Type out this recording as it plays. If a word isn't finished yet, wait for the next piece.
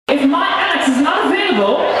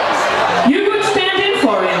available, you would stand in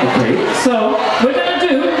for him. Okay. So we're going to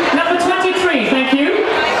do number 23. Thank you.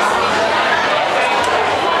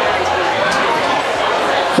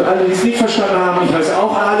 Für alle, die es nicht verstanden haben, ich heiße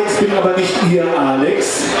auch Alex, bin aber nicht Ihr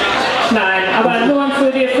Alex. Nein, aber nur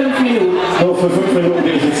für die 5 Minuten. Nur für 5 Minuten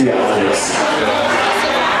bin ich jetzt Ihr Alex.